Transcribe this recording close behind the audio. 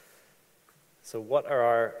So what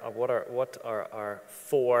are our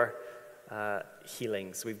four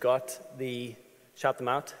healings? We've got shout them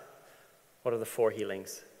out. What are the four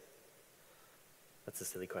healings? That's a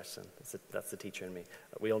silly question. That's the teacher in me.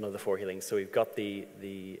 We all know the four healings. So we've got the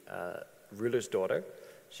ruler's daughter.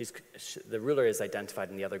 The ruler is identified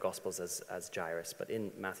in the other Gospels as Jairus, but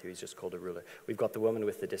in Matthew he's just called a ruler. We've got the woman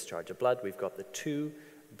with the discharge of blood. We've got the two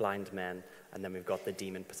blind men, and then we've got the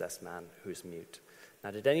demon-possessed man who's mute. Now,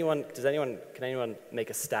 can anyone make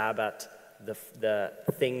a stab at the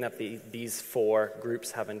thing that these four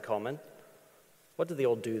groups have in common? What did they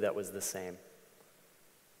all do that was the same?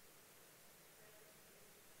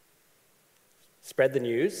 Spread the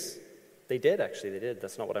news. They did.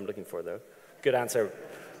 That's not what I'm looking for, though. Good answer,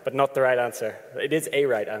 but not the right answer. It is a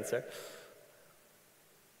right answer.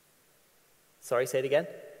 Sorry, say it again.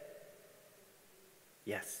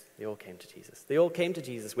 Yes, they all came to Jesus. They all came to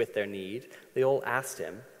Jesus with their need. They all asked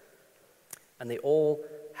him, and they all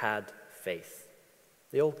had faith.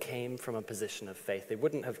 They all came from a position of faith. They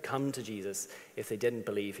wouldn't have come to Jesus if they didn't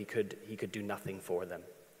believe he could do nothing for them.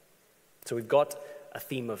 So we've got a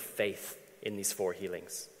theme of faith in these four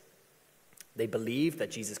healings. They believed that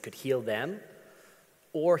Jesus could heal them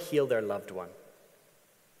or heal their loved one.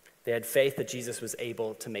 They had faith that Jesus was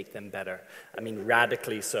able to make them better. I mean,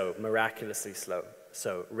 radically so, miraculously so,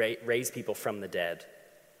 raise people from the dead.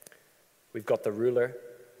 We've got the ruler.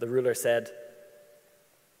 The ruler said,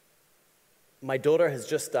 "My daughter has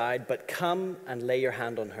just died, but come and lay your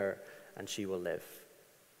hand on her, and she will live."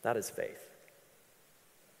 That is faith.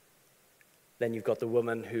 Then you've got the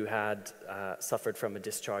woman who had suffered from a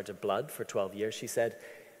discharge of blood for 12 years. She said,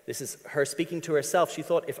 this is her speaking to herself. She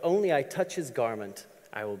thought, if only I touch his garment,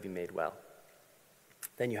 I will be made well.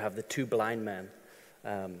 Then you have the two blind men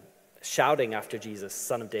shouting after Jesus,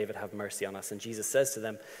 "Son of David, have mercy on us." And Jesus says to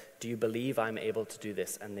them, "Do you believe I'm able to do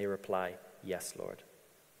this?" And they reply, "Yes, Lord."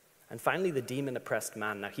 And finally, the demon-oppressed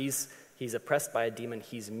man. Now, he's oppressed by a demon.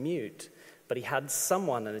 He's mute. But he had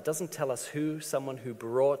someone, and it doesn't tell us who, someone who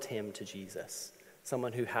brought him to Jesus,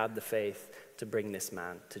 someone who had the faith to bring this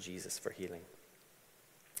man to Jesus for healing.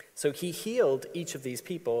 So he healed each of these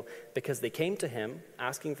people because they came to him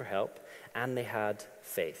asking for help, and they had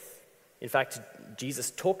faith. In fact,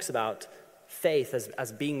 Jesus talks about faith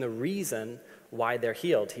as being the reason why they're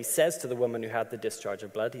healed. He says to the woman who had the discharge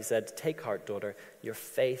of blood, he said, "Take heart, daughter, your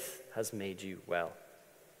faith has made you well."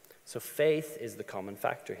 So faith is the common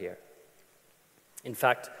factor here. In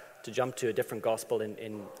fact, to jump to a different gospel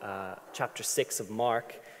in chapter 6 of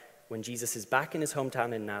Mark, when Jesus is back in his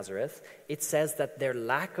hometown in Nazareth, it says that their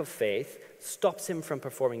lack of faith stops him from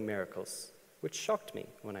performing miracles, which shocked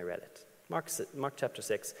me when I read it. Mark chapter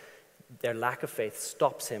 6, their lack of faith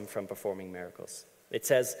stops him from performing miracles. It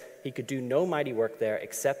says he could do no mighty work there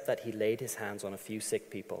except that he laid his hands on a few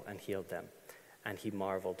sick people and healed them, and he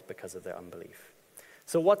marveled because of their unbelief.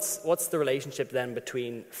 So what's the relationship then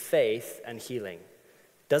between faith and healing?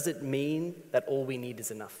 Does it mean that all we need is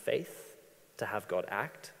enough faith to have God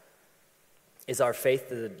act? Is our faith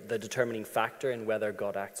the determining factor in whether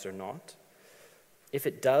God acts or not? If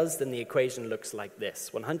it does, then the equation looks like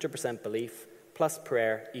this: 100% belief plus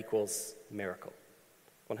prayer equals miracle.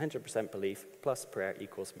 100% belief plus prayer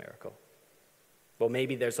equals miracle. Well,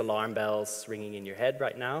 maybe there's alarm bells ringing in your head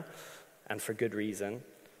right now, and for good reason,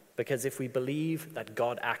 because if we believe that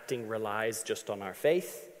God acting relies just on our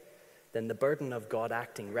faith, then the burden of God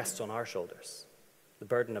acting rests on our shoulders. The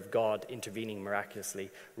burden of God intervening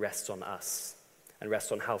miraculously rests on us, and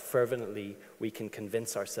rests on how fervently we can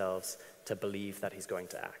convince ourselves to believe that he's going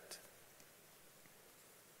to act.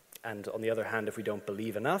 And on the other hand, if we don't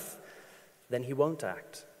believe enough, then he won't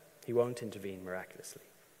act. He won't intervene miraculously.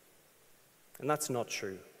 And that's not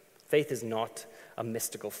true. Faith is not a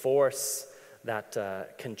mystical force that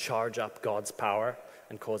can charge up God's power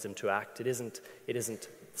and cause him to act. It isn't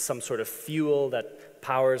some sort of fuel that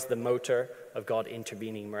powers the motor of God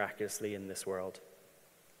intervening miraculously in this world.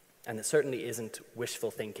 And it certainly isn't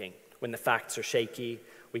wishful thinking. When the facts are shaky,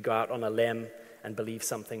 we go out on a limb and believe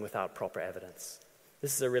something without proper evidence.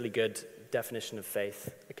 This is a really good definition of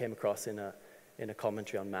faith I came across in a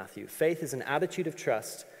commentary on Matthew. Faith is an attitude of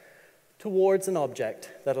trust towards an object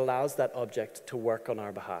that allows that object to work on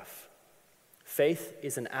our behalf. Faith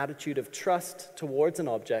is an attitude of trust towards an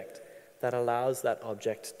object that allows that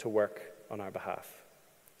object to work on our behalf.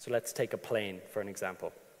 So let's take a plane for an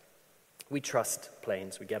example. We trust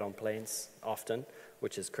planes. We get on planes often,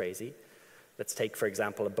 which is crazy. Let's take, for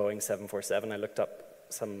example, a Boeing 747. I looked up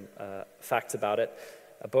some facts about it.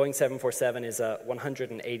 A Boeing 747 is a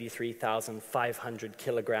 183,500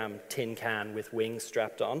 kilogram tin can with wings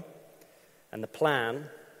strapped on. And the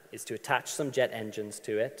plan is to attach some jet engines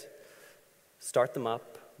to it, start them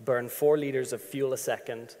up, burn 4 liters of fuel a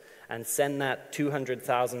second, and send that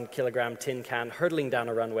 200,000 kilogram tin can hurtling down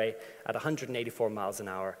a runway at 184 miles an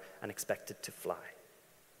hour and expect it to fly.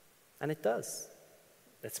 And it does.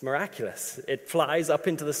 It's miraculous. It flies up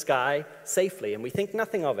into the sky safely, and we think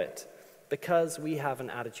nothing of it because we have an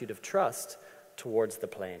attitude of trust towards the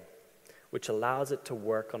plane, which allows it to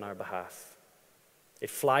work on our behalf. It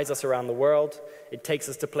flies us around the world. It takes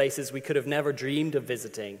us to places we could have never dreamed of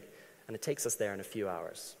visiting, and it takes us there in a few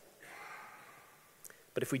hours.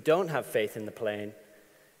 But if we don't have faith in the plane,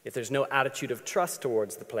 if there's no attitude of trust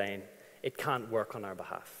towards the plane, it can't work on our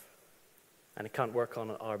behalf. And it can't work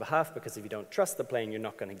on our behalf because if you don't trust the plane, you're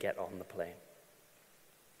not going to get on the plane.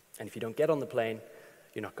 And if you don't get on the plane,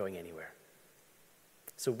 you're not going anywhere.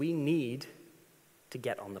 So we need to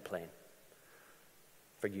get on the plane,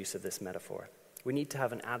 for use of this metaphor. We need to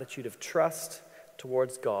have an attitude of trust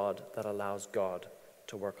towards God that allows God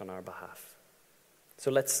to work on our behalf.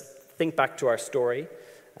 So let's think back to our story,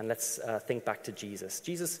 and let's think back to Jesus.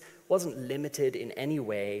 Jesus wasn't limited in any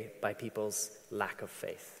way by people's lack of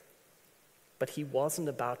faith. But he wasn't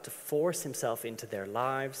about to force himself into their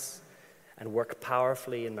lives and work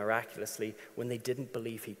powerfully and miraculously when they didn't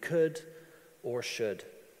believe he could or should.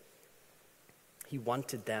 He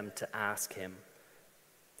wanted them to ask him.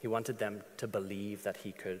 He wanted them to believe that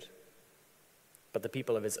he could. But the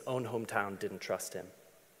people of his own hometown didn't trust him.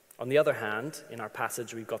 On the other hand, in our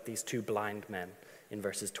passage, we've got these 2 blind men in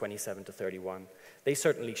verses 27 to 31. They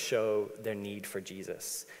certainly show their need for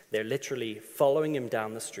Jesus. They're literally following him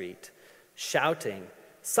down the street, shouting,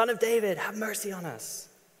 "Son of David, have mercy on us."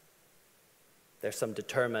 They're some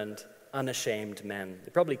determined, unashamed men.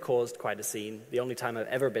 They probably caused quite a scene. The only time I've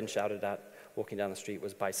ever been shouted at walking down the street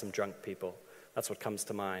was by some drunk people. That's what comes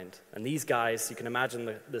to mind. And these guys, you can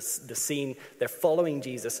imagine the scene, they're following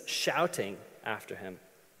Jesus, shouting after him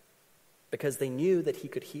because they knew that he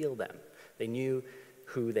could heal them. They knew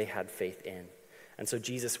who they had faith in. And so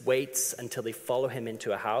Jesus waits until they follow him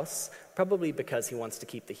into a house, probably because he wants to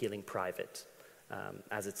keep the healing private.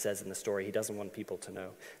 As it says in the story, he doesn't want people to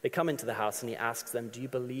know. They come into the house and he asks them, "Do you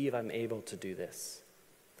believe I'm able to do this?"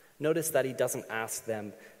 Notice that he doesn't ask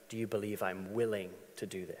them, "Do you believe I'm willing to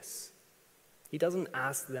do this?" He doesn't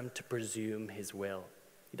ask them to presume his will.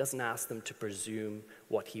 He doesn't ask them to presume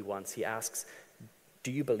what he wants. He asks,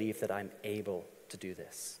 "Do you believe that I'm able to do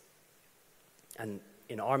this?" And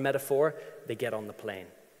in our metaphor, they get on the plane.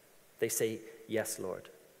 They say, "Yes, Lord."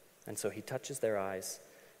 And so he touches their eyes,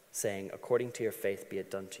 saying, "According to your faith be it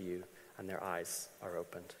done to you," and their eyes are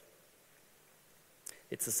opened.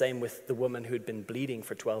 It's the same with the woman who'd been bleeding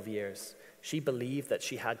for 12 years. She believed that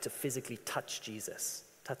she had to physically touch Jesus,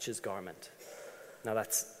 touch his garment. Now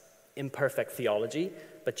that's imperfect theology,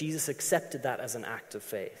 but Jesus accepted that as an act of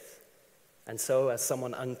faith. And so, as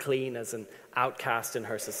someone unclean, as an outcast in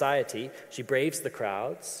her society, she braves the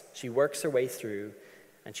crowds, she works her way through,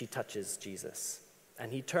 and she touches Jesus.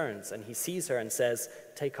 And he turns and he sees her and says,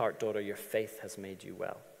 "Take heart, daughter, your faith has made you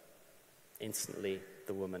well." Instantly,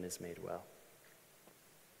 the woman is made well.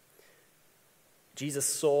 Jesus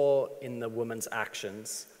saw in the woman's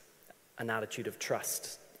actions an attitude of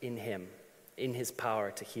trust in him, in his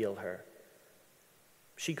power to heal her.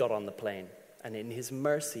 She got on the plane, and in his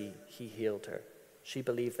mercy, he healed her. She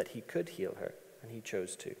believed that he could heal her, and he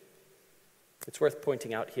chose to. It's worth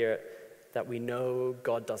pointing out here that we know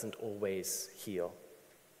God doesn't always heal.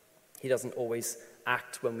 He doesn't always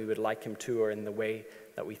act when we would like him to or in the way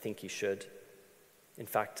that we think he should. In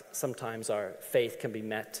fact, sometimes our faith can be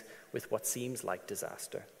met with what seems like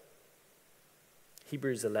disaster.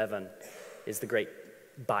 Hebrews 11 is the great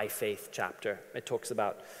by faith chapter. It talks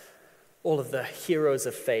about all of the heroes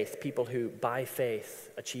of faith, people who by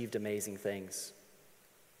faith achieved amazing things.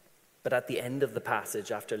 But at the end of the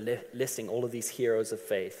passage, after listing all of these heroes of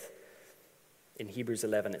faith, in Hebrews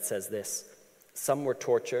 11 it says this: "Some were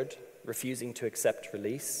tortured, refusing to accept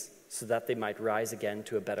release, so that they might rise again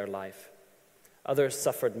to a better life. Others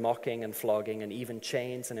suffered mocking and flogging and even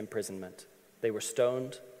chains and imprisonment. They were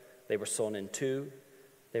stoned, they were sawn in two,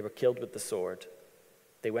 they were killed with the sword.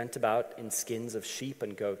 They went about in skins of sheep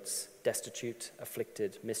and goats, destitute,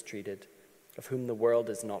 afflicted, mistreated, of whom the world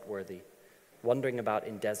is not worthy, wandering about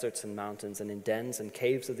in deserts and mountains and in dens and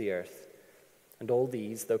caves of the earth. And all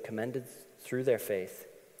these, though commended through their faith,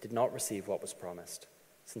 did not receive what was promised,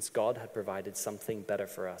 since God had provided something better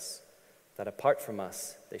for us, that apart from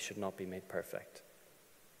us, they should not be made perfect."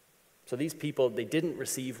 So these people, they didn't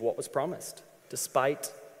receive what was promised,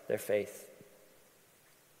 despite their faith.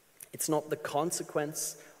 It's not the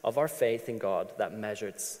consequence of our faith in God that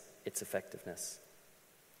measures its effectiveness.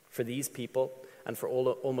 For these people, And for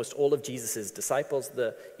almost all of Jesus' disciples,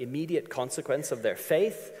 the immediate consequence of their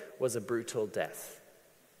faith was a brutal death.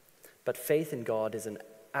 But faith in God is an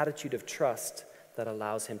attitude of trust that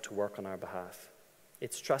allows him to work on our behalf.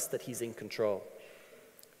 It's trust that he's in control.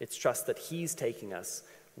 It's trust that he's taking us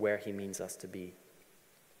where he means us to be.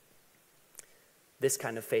 This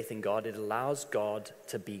kind of faith in God, it allows God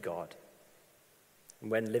to be God. And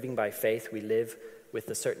when living by faith, we live with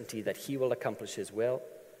the certainty that he will accomplish his will,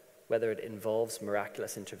 whether it involves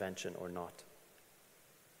miraculous intervention or not.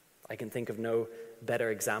 I can think of no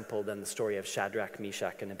better example than the story of Shadrach,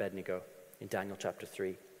 Meshach, and Abednego in Daniel chapter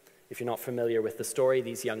 3. If you're not familiar with the story,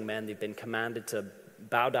 these young men, they've been commanded to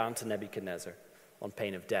bow down to Nebuchadnezzar on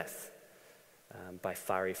pain of death by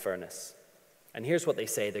fiery furnace. And here's what they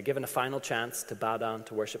say. They're given a final chance to bow down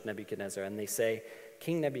to worship Nebuchadnezzar, and they say,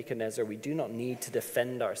 "King Nebuchadnezzar, we do not need to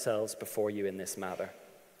defend ourselves before you in this matter.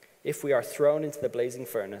 If we are thrown into the blazing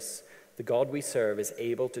furnace, the God we serve is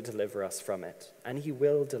able to deliver us from it, and he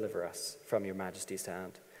will deliver us from your majesty's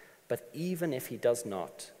hand. But even if he does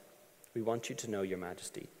not, we want you to know, your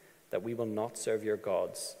majesty, that we will not serve your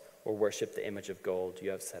gods or worship the image of gold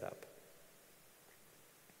you have set up."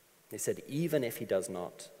 They said, even if he does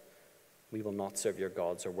not, we will not serve your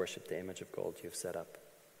gods or worship the image of gold you have set up.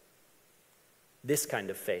 This kind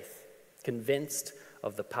of faith, convinced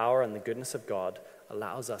of the power and the goodness of God,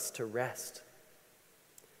 allows us to rest.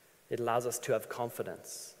 It allows us to have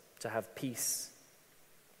confidence, to have peace.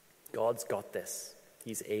 God's got this.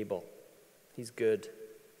 He's able. He's good.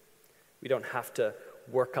 We don't have to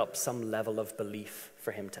work up some level of belief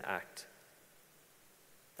for him to act.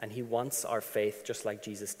 And he wants our faith just like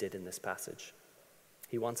Jesus did in this passage.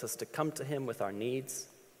 He wants us to come to him with our needs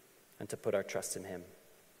and to put our trust in him.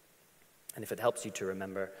 And if it helps you to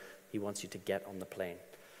remember, he wants you to get on the plane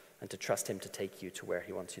and to trust him to take you to where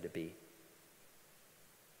he wants you to be.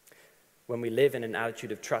 When we live in an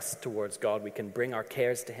attitude of trust towards God, we can bring our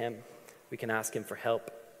cares to him, we can ask him for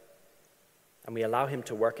help, and we allow him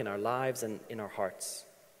to work in our lives and in our hearts.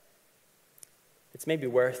 It's maybe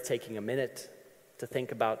worth taking a minute to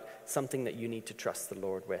think about something that you need to trust the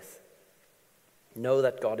Lord with. Know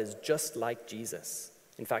that God is just like Jesus.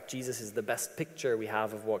 In fact, Jesus is the best picture we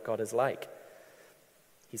have of what God is like.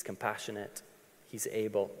 He's compassionate. He's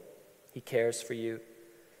able. He cares for you.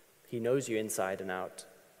 He knows you inside and out.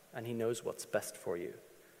 And he knows what's best for you.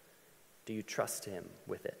 Do you trust him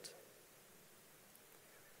with it?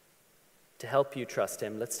 To help you trust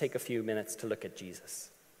him, let's take a few minutes to look at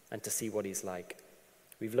Jesus and to see what he's like.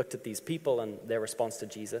 We've looked at these people and their response to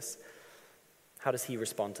Jesus. How does he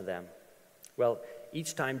respond to them? Well,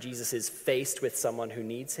 each time Jesus is faced with someone who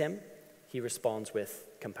needs him, he responds with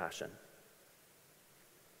compassion.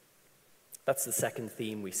 That's the second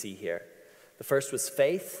theme we see here. The first was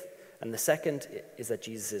faith, and the second is that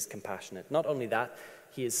Jesus is compassionate. Not only that,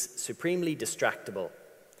 he is supremely distractible,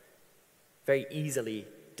 very easily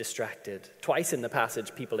distracted. Twice in the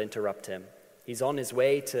passage, people interrupt him. He's on his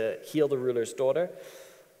way to heal the ruler's daughter,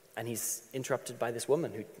 and he's interrupted by this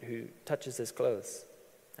woman who touches his clothes.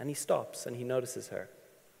 And he stops and he notices her.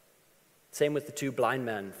 Same with the two blind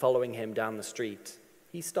men following him down the street.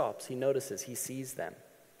 He stops, he notices, he sees them.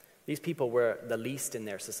 These people were the least in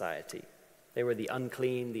their society. They were the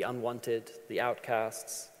unclean, the unwanted, the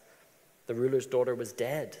outcasts. The ruler's daughter was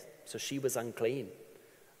dead, so she was unclean.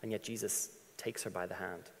 And yet Jesus takes her by the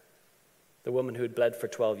hand. The woman who had bled for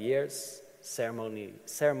 12 years,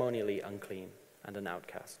 ceremonially unclean and an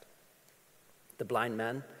outcast. The blind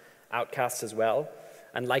men, outcasts as well,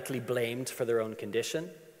 and likely blamed for their own condition.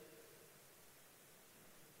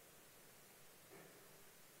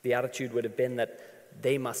 The attitude would have been that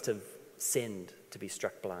they must have sinned to be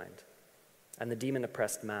struck blind. And the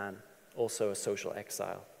demon-oppressed man, also a social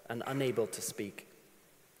exile, and unable to speak.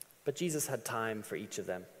 But Jesus had time for each of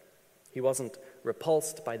them. He wasn't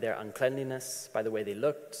repulsed by their uncleanliness, by the way they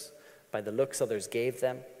looked, by the looks others gave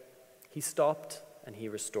them. He stopped and he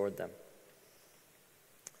restored them.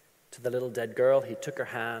 To the little dead girl, he took her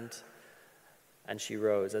hand and she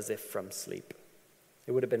rose as if from sleep.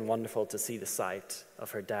 It would have been wonderful to see the sight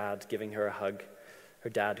of her dad giving her a hug, her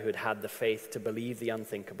dad who had had the faith to believe the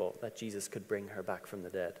unthinkable, that Jesus could bring her back from the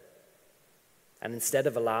dead. And instead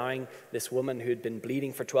of allowing this woman who had been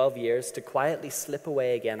bleeding for 12 years to quietly slip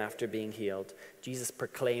away again after being healed, Jesus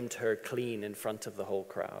proclaimed her clean in front of the whole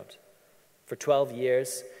crowd. For 12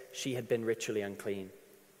 years, she had been ritually unclean.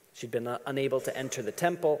 She'd been unable to enter the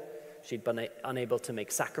temple. She'd been unable to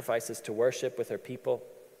make sacrifices to worship with her people.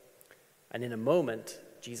 And in a moment,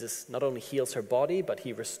 Jesus not only heals her body, but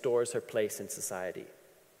he restores her place in society.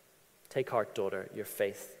 Take heart, daughter, your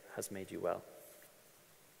faith has made you well.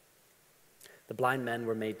 The blind men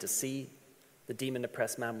were made to see, The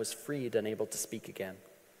demon-oppressed man was freed and able to speak again.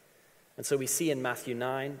 And so we see in Matthew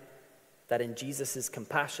 9 that in Jesus'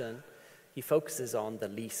 compassion, he focuses on the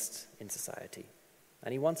least in society.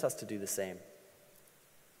 And he wants us to do the same.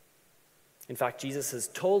 In fact, Jesus has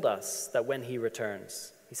told us that when he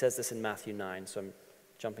returns, he says this in Matthew 9, so I'm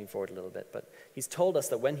jumping forward a little bit, but he's told us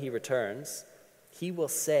that when he returns, he will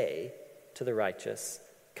say to the righteous,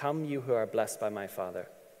 "Come, you who are blessed by my Father,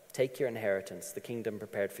 take your inheritance, the kingdom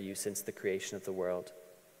prepared for you since the creation of the world.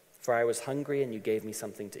 For I was hungry, and you gave me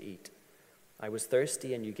something to eat. I was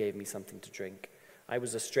thirsty, and you gave me something to drink. I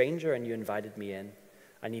was a stranger, and you invited me in.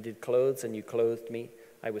 I needed clothes, and you clothed me.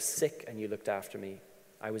 I was sick, and you looked after me.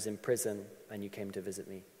 I was in prison, and you came to visit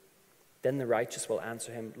me." Then the righteous will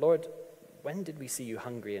answer him, "Lord, when did we see you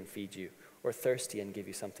hungry and feed you, or thirsty and give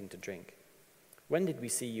you something to drink? When did we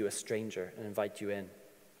see you a stranger and invite you in,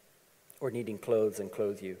 or needing clothes and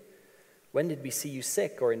clothe you? When did we see you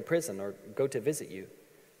sick or in prison or go to visit you?"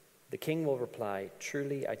 The king will reply,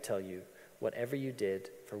 "Truly I tell you, whatever you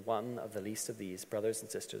did for one of the least of these brothers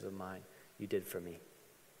and sisters of mine, you did for me."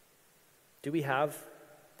 Do we have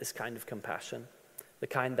this kind of compassion, the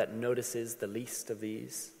kind that notices the least of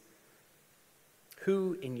these?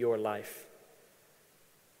 Who in your life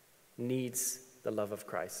needs the love of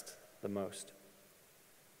Christ the most?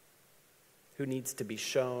 Who needs to be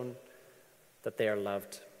shown that they are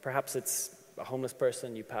loved? Perhaps it's a homeless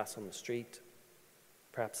person you pass on the street.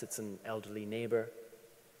 Perhaps it's an elderly neighbor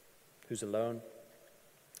who's alone.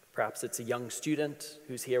 Perhaps it's a young student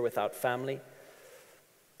who's here without family,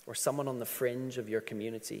 or someone on the fringe of your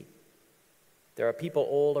community. There are people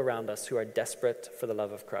all around us who are desperate for the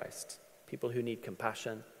love of Christ, people who need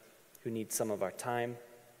compassion, who need some of our time,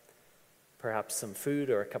 perhaps some food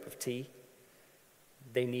or a cup of tea.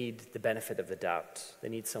 They need the benefit of the doubt. They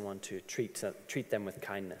need someone to treat them with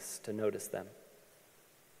kindness, to notice them.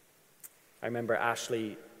 I remember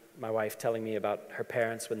Ashley, my wife, telling me about her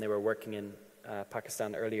parents when they were working in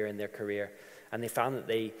Pakistan earlier in their career, and they found that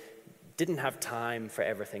they didn't have time for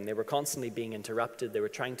everything. They were constantly being interrupted. They were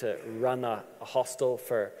trying to run a hostel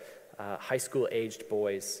for high school-aged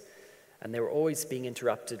boys, and they were always being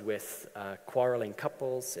interrupted with quarreling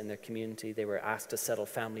couples in their community. They were asked to settle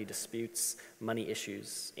family disputes, money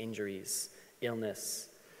issues, injuries, illness.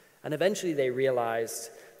 And eventually they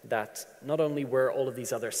realized that not only were all of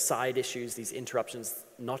these other side issues, these interruptions,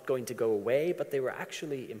 not going to go away, but they were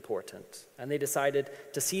actually important. And they decided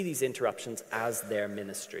to see these interruptions as their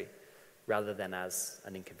ministry rather than as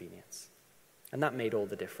an inconvenience. And that made all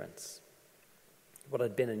the difference. What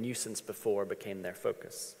had been a nuisance before became their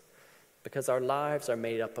focus. Because our lives are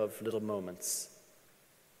made up of little moments.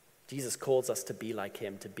 Jesus calls us to be like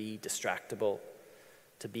him, to be distractible,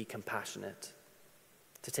 to be compassionate,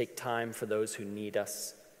 to take time for those who need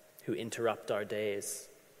us, who interrupt our days,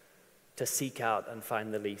 to seek out and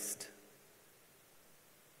find the least.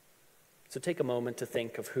 So take a moment to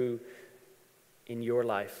think of who in your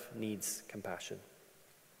life needs compassion.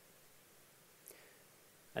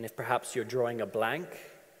 And if perhaps you're drawing a blank,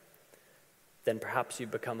 then perhaps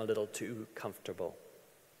you've become a little too comfortable.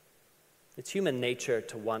 It's human nature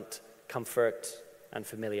to want comfort and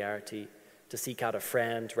familiarity, to seek out a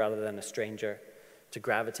friend rather than a stranger, to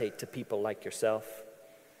gravitate to people like yourself.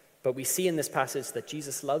 But we see in this passage that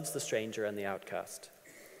Jesus loves the stranger and the outcast.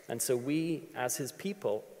 And so we, as his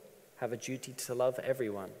people, have a duty to love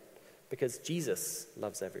everyone, because Jesus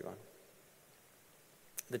loves everyone.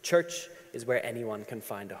 The church is where anyone can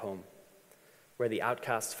find a home, where the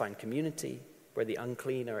outcasts find community, where the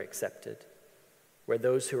unclean are accepted, where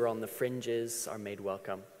those who are on the fringes are made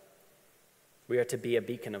welcome. We are to be a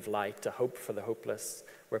beacon of light, a hope for the hopeless,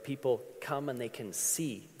 where people come and they can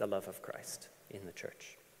see the love of Christ in the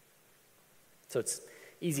church. So it's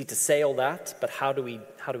easy to say all that, but how do we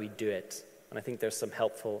do it? And I think there's some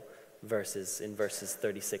helpful verses in verses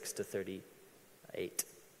 36 to 38.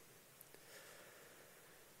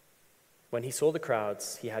 When he saw the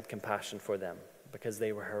crowds, he had compassion for them, because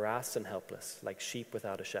they were harassed and helpless, like sheep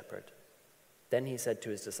without a shepherd. Then he said to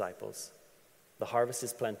his disciples, "The harvest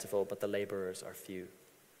is plentiful, but the laborers are few.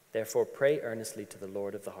 Therefore pray earnestly to the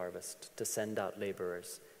Lord of the harvest to send out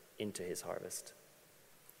laborers into his harvest."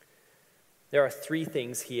 There are three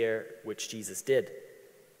things here which Jesus did.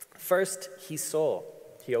 First, he saw.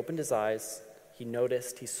 He opened his eyes, he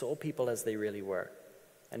noticed, he saw people as they really were,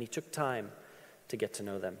 and he took time to get to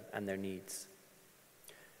know them and their needs.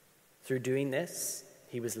 Through doing this,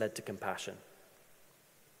 he was led to compassion.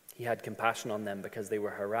 He had compassion on them because they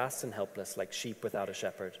were harassed and helpless like sheep without a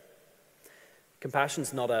shepherd.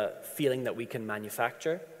 Compassion's not a feeling that we can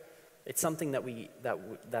manufacture. It's something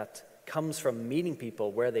that comes from meeting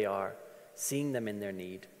people where they are, seeing them in their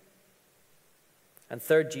need. And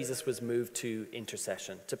third, Jesus was moved to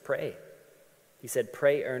intercession, to pray. He said,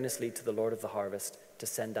 "Pray earnestly to the Lord of the harvest to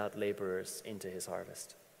send out laborers into his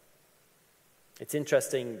harvest." It's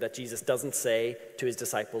interesting that Jesus doesn't say to his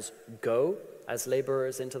disciples, "Go as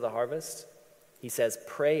laborers into the harvest." He says,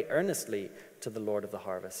 "Pray earnestly to the Lord of the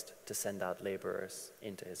harvest to send out laborers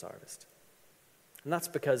into his harvest." And that's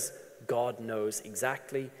because God knows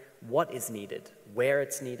exactly what is needed, where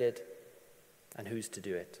it's needed, and who's to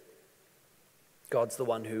do it. God's the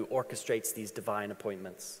one who orchestrates these divine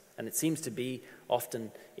appointments. And it seems to be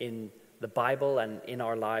often in the Bible and in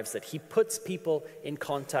our lives that he puts people in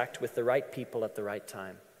contact with the right people at the right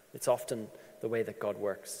time. It's often the way that God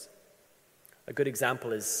works. A good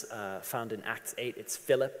example is found in Acts 8. It's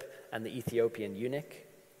Philip and the Ethiopian eunuch.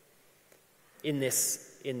 In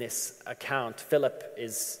this account, Philip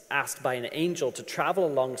is asked by an angel to travel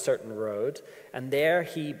along a certain road, and there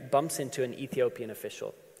he bumps into an Ethiopian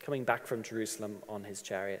official coming back from Jerusalem on his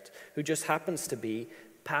chariot, who just happens to be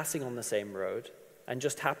passing on the same road and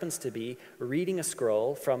just happens to be reading a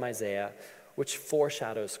scroll from Isaiah which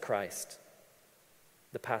foreshadows Christ,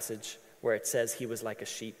 the passage where it says he was like a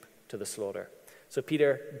sheep to the slaughter. So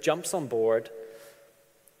Peter jumps on board,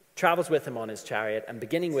 travels with him on his chariot, and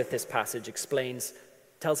beginning with this passage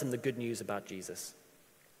tells him the good news about Jesus.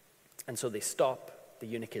 And so they stop, the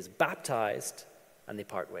eunuch is baptized, and they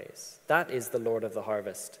part ways. That is the Lord of the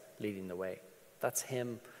harvest leading the way. That's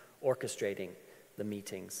him orchestrating the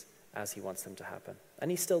meetings as he wants them to happen.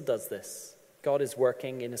 And he still does this. God is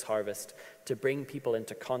working in his harvest to bring people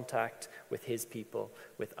into contact with his people,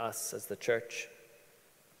 with us as the church.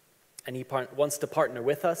 And he wants to partner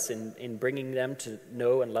with us in bringing them to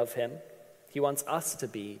know and love him. He wants us to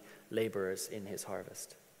be laborers in his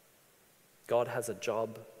harvest. God has a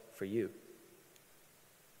job for you.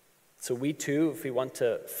 So we too, if we want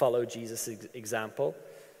to follow Jesus' example,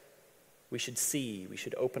 we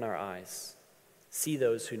should open our eyes, see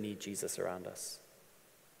those who need Jesus around us,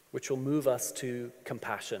 which will move us to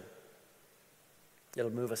compassion. It'll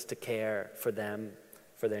move us to care for them,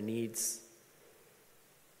 for their needs,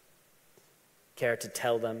 care to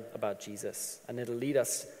tell them about Jesus, and it'll lead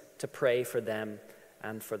us to pray for them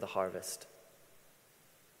and for the harvest.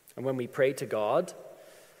 And when we pray to God,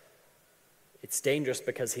 it's dangerous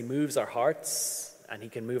because he moves our hearts and he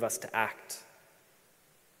can move us to act.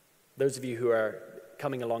 Those of you who are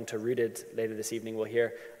coming along to Rooted later this evening will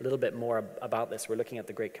hear a little bit more about this. We're looking at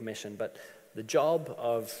the Great Commission, but the job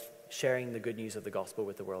of sharing the good news of the gospel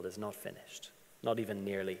with the world is not finished, not even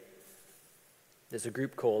nearly. There's a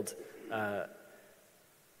group called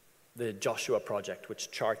the Joshua Project,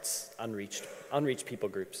 which charts unreached people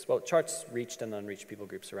groups. Well, it charts reached and unreached people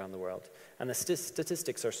groups around the world. And the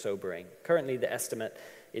statistics are sobering. Currently, the estimate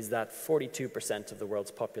is that 42% of the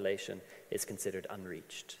world's population is considered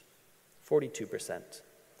unreached. 42%.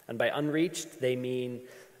 And by unreached, they mean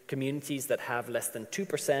communities that have less than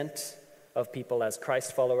 2% of people as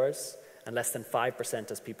Christ followers and less than 5%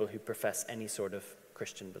 as people who profess any sort of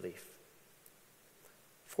Christian belief.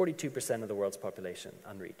 42% of the world's population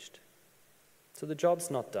unreached. So the job's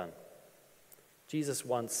not done. Jesus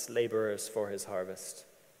wants laborers for his harvest.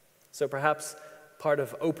 So perhaps part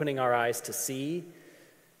of opening our eyes is to see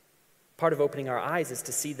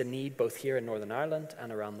the need both here in Northern Ireland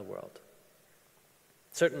and around the world.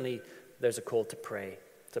 Certainly, there's a call to pray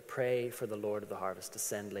for the Lord of the harvest, to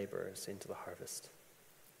send laborers into the harvest.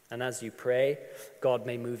 And as you pray, God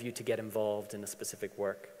may move you to get involved in a specific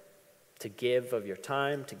work, to give of your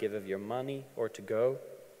time, to give of your money, or to go.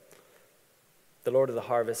 The Lord of the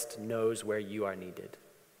harvest knows where you are needed.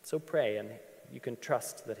 So pray, and you can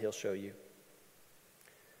trust that he'll show you.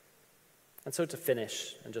 And so to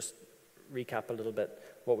finish, and just recap a little bit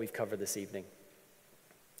what we've covered this evening.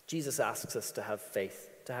 Jesus asks us to have faith,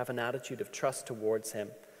 to have an attitude of trust towards him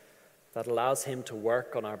that allows him to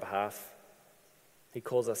work on our behalf. He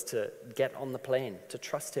calls us to get on the plane, to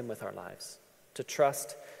trust him with our lives, to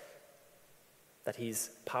trust that he's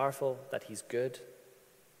powerful, that he's good,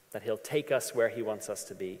 that he'll take us where he wants us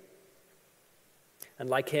to be. And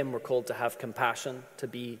like him, we're called to have compassion, to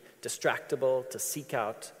be distractible, to seek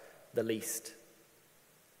out the least.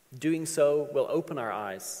 Doing so will open our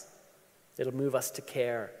eyes. It'll move us to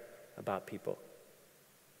care about people.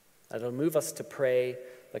 It'll move us to pray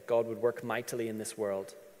that God would work mightily in this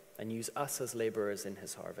world and use us as laborers in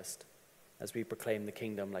his harvest as we proclaim the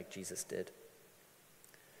kingdom like Jesus did.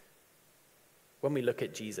 When we look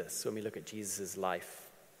at Jesus' life,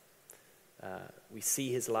 we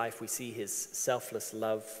see his life, we see his selfless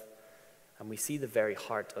love, and we see the very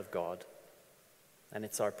heart of God. And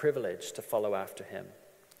it's our privilege to follow after him,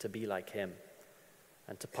 to be like him,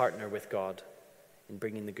 and to partner with God in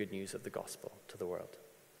bringing the good news of the gospel to the world.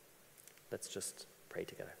 Let's just pray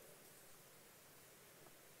together.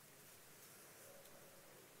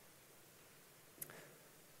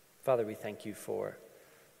 Father, we thank you for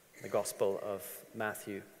the Gospel of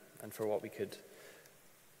Matthew and for what we could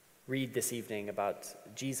read this evening about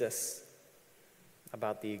Jesus,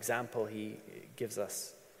 about the example he gives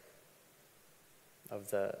us of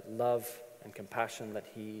the love and compassion that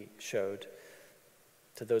he showed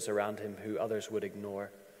to those around him who others would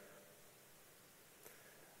ignore,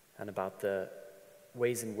 and about the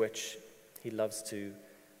ways in which he loves to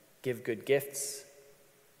give good gifts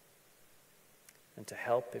and to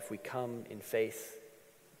help if we come in faith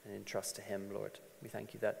and in trust to him, Lord. We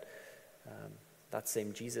thank you that that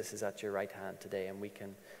same Jesus is at your right hand today, and we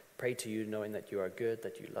can pray to you knowing that you are good,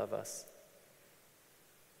 that you love us,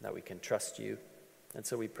 that we can trust you. And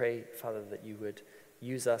so we pray, Father, that you would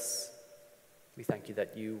use us. We thank you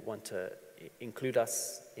that you want to include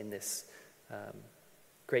us in this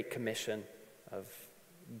great commission of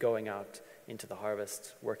going out into the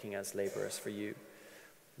harvest, working as laborers for you.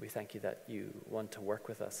 We thank you that you want to work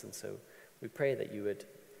with us, and so we pray that you would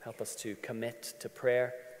help us to commit to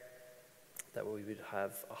prayer, that we would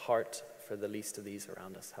have a heart for the least of these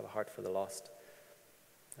around us, have a heart for the lost,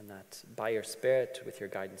 and that by your Spirit, with your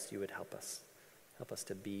guidance, you would help us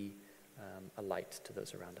to be a light to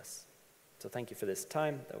those around us. So thank you for this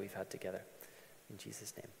time that we've had together. In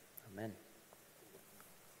Jesus' name, amen.